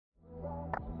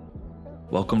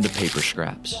Welcome to Paper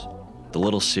Scraps, the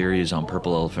little series on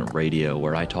Purple Elephant Radio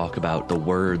where I talk about the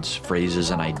words, phrases,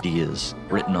 and ideas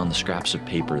written on the scraps of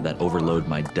paper that overload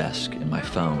my desk and my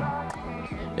phone.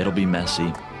 It'll be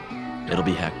messy, it'll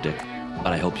be hectic, but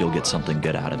I hope you'll get something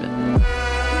good out of it.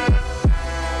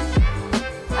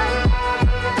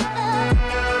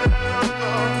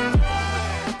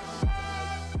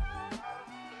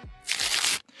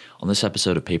 On this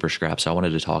episode of Paper Scraps, I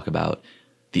wanted to talk about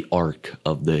the arc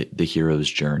of the hero's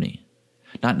journey.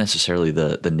 Not necessarily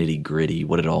the nitty-gritty,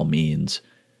 what it all means,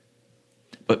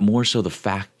 but more so the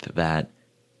fact that,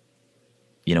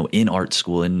 in art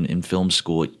school, in film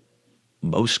school,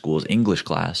 most schools, English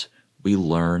class, we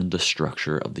learn the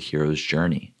structure of the hero's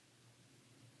journey.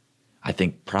 I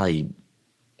think probably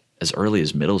as early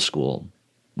as middle school,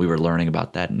 we were learning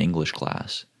about that in English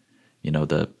class. I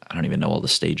don't even know all the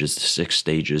stages, the 6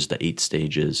 stages, the 8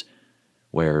 stages,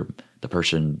 where the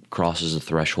person crosses a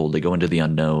threshold, they go into the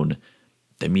unknown,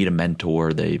 they meet a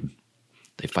mentor, they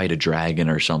fight a dragon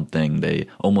or something, they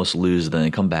almost lose, then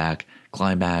they come back,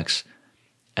 climax,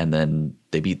 and then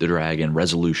they beat the dragon,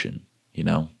 resolution,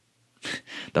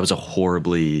 That was a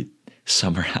horribly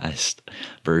summarized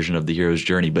version of the hero's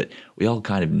journey, but we all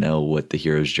kind of know what the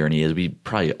hero's journey is. We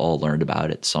probably all learned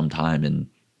about it sometime in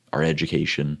our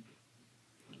education.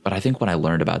 But I think when I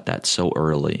learned about that so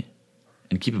early,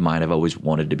 and keep in mind, I've always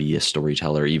wanted to be a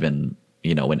storyteller, even,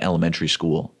 in elementary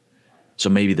school. So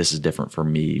maybe this is different for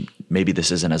me. Maybe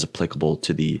this isn't as applicable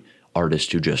to the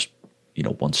artist who just,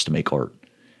 wants to make art.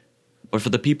 But for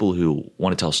the people who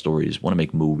want to tell stories, want to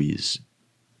make movies,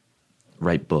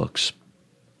 write books,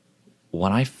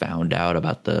 when I found out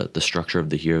about the structure of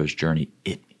the hero's journey,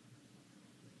 it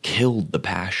killed the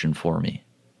passion for me.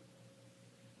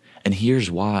 And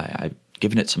here's why. I've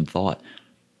given it some thought.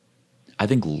 I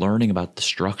think learning about the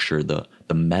structure, the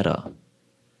meta,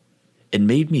 it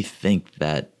made me think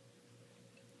that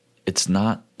it's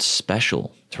not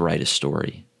special to write a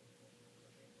story.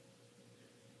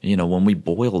 When we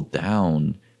boil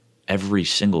down every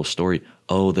single story,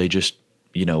 they just,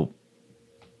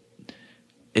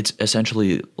 it's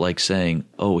essentially like saying,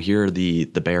 here are the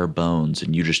bare bones,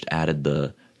 and you just added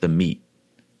the meat,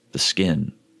 the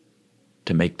skin,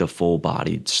 to make the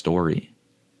full-bodied story.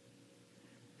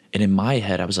 And in my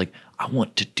head, I was like, I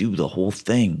want to do the whole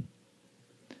thing.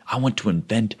 I want to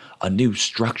invent a new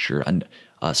structure and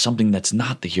something that's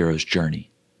not the hero's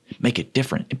journey. Make it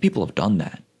different. And people have done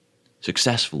that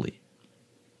successfully.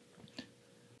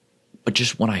 But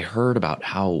just when I heard about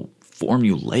how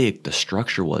formulaic the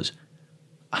structure was,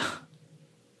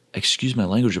 excuse my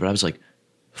language, but I was like,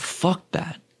 fuck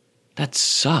that. That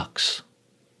sucks.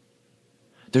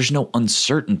 There's no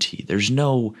uncertainty. There's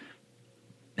no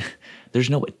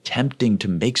attempting to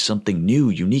make something new,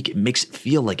 unique. It makes it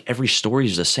feel like every story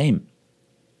is the same.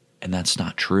 And that's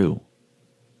not true.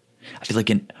 I feel like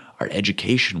in our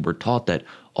education, we're taught that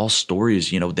all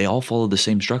stories, they all follow the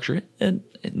same structure. And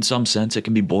in some sense, it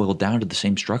can be boiled down to the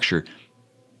same structure.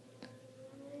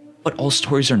 But all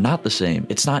stories are not the same.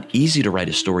 It's not easy to write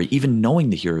a story, even knowing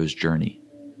the hero's journey.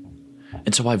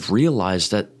 And so I've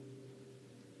realized that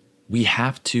we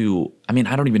have to, I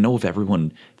don't even know if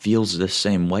everyone feels this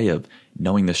same way of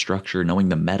knowing the structure, knowing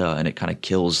the meta, and it kind of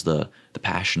kills the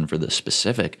passion for the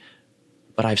specific.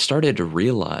 But I've started to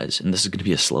realize, and this is going to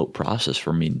be a slow process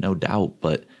for me, no doubt,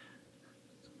 but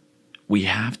we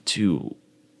have to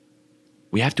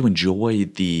enjoy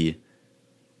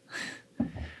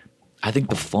I think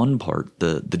the fun part,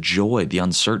 the joy, the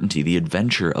uncertainty, the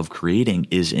adventure of creating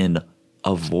is in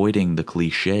avoiding the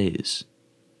cliches.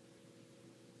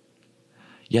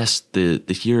 Yes, the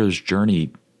hero's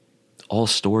journey, all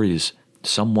stories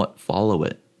somewhat follow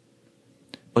it.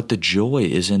 But the joy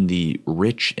is in the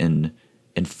rich and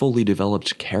fully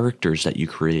developed characters that you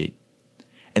create,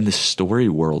 and the story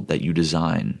world that you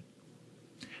design,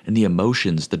 and the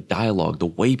emotions, the dialogue, the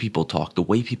way people talk, the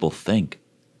way people think.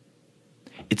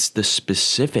 It's the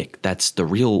specific that's the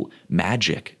real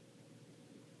magic.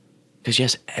 Because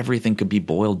yes, everything could be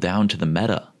boiled down to the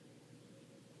meta.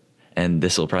 And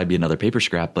this will probably be another paper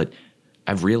scrap, but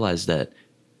I've realized that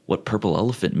what Purple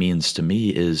Elephant means to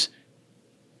me is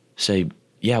say,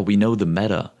 yeah, we know the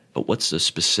meta, but what's the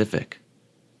specific?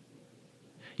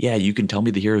 Yeah, you can tell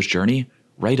me the hero's journey.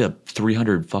 Write a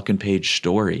 300 fucking page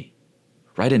story.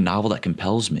 Write a novel that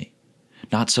compels me,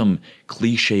 not some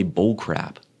cliche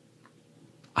bullcrap.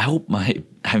 I hope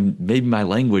maybe my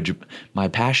language, my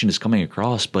passion is coming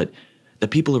across, but the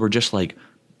people who are just like,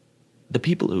 the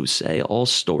people who say all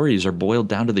stories are boiled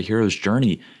down to the hero's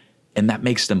journey and that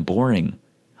makes them boring,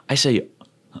 I say,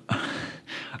 are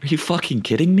you fucking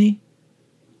kidding me?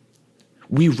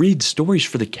 We read stories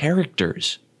for the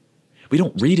characters. We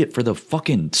don't read it for the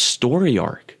fucking story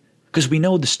arc. Because we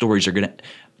know the stories are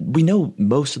we know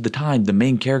most of the time the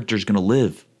main character is going to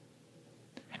live.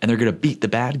 And they're going to beat the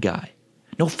bad guy.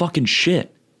 No fucking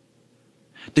shit.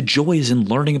 The joy is in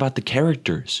learning about the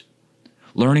characters.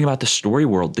 Learning about the story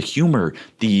world, the humor,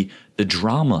 the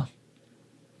drama,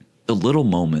 the little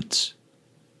moments.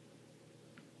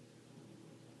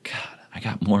 God, I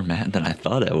got more mad than I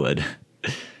thought I would.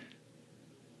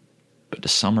 But to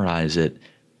summarize it,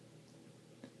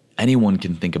 anyone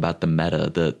can think about the meta,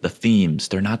 the themes.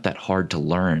 They're not that hard to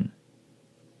learn.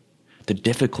 The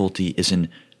difficulty is in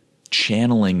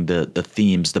channeling the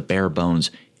themes, the bare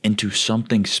bones, into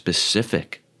something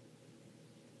specific.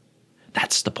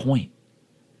 That's the point.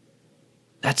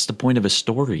 That's the point of a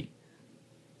story.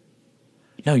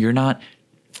 No, you're not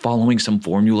following some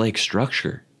formulaic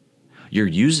structure. You're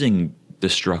using the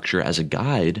structure as a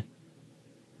guide,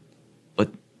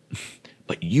 but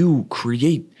you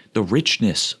create the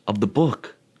richness of the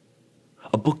book.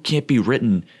 A book can't be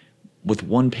written with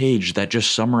one page that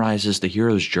just summarizes the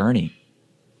hero's journey.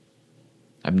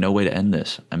 I have no way to end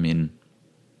this. I mean,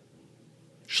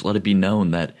 just let it be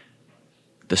known that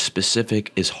the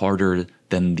specific is harder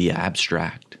than the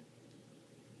abstract.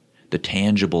 The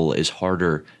tangible is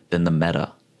harder than the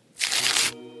meta.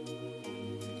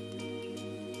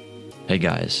 Hey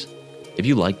guys, if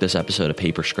you like this episode of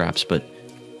Paper Scraps but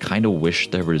kind of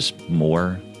wish there was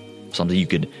more, something you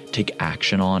could take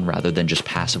action on rather than just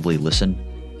passively listen,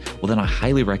 well then I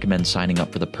highly recommend signing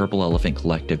up for the Purple Elephant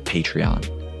Collective Patreon.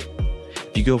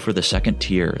 If you go for the second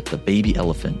tier, the Baby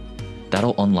Elephant,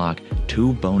 that'll unlock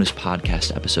 2 bonus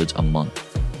podcast episodes a month.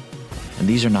 And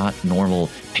these are not normal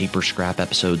paper scrap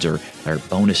episodes or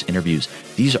bonus interviews.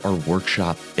 These are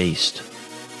workshop based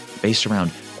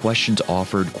around questions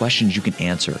offered, questions you can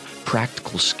answer,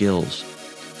 practical skills,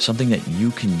 something that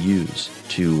you can use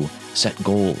to set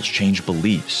goals, change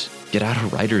beliefs, get out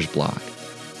of writer's block.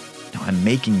 Now, I'm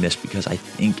making this because I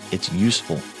think it's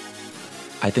useful.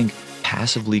 I think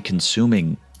passively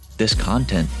consuming this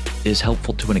content is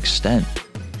helpful to an extent.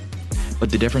 But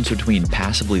the difference between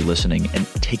passively listening and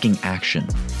taking action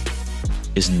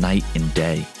is night and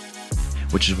day,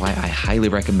 which is why I highly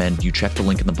recommend you check the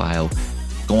link in the bio,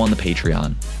 go on the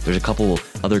Patreon. There's a couple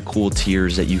other cool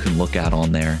tiers that you can look at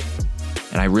on there,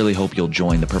 and I really hope you'll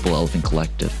join the Purple Elephant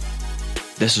Collective.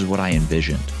 This is what I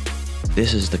envisioned.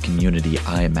 This is the community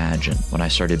I imagined when I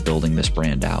started building this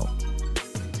brand out.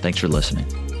 Thanks for listening.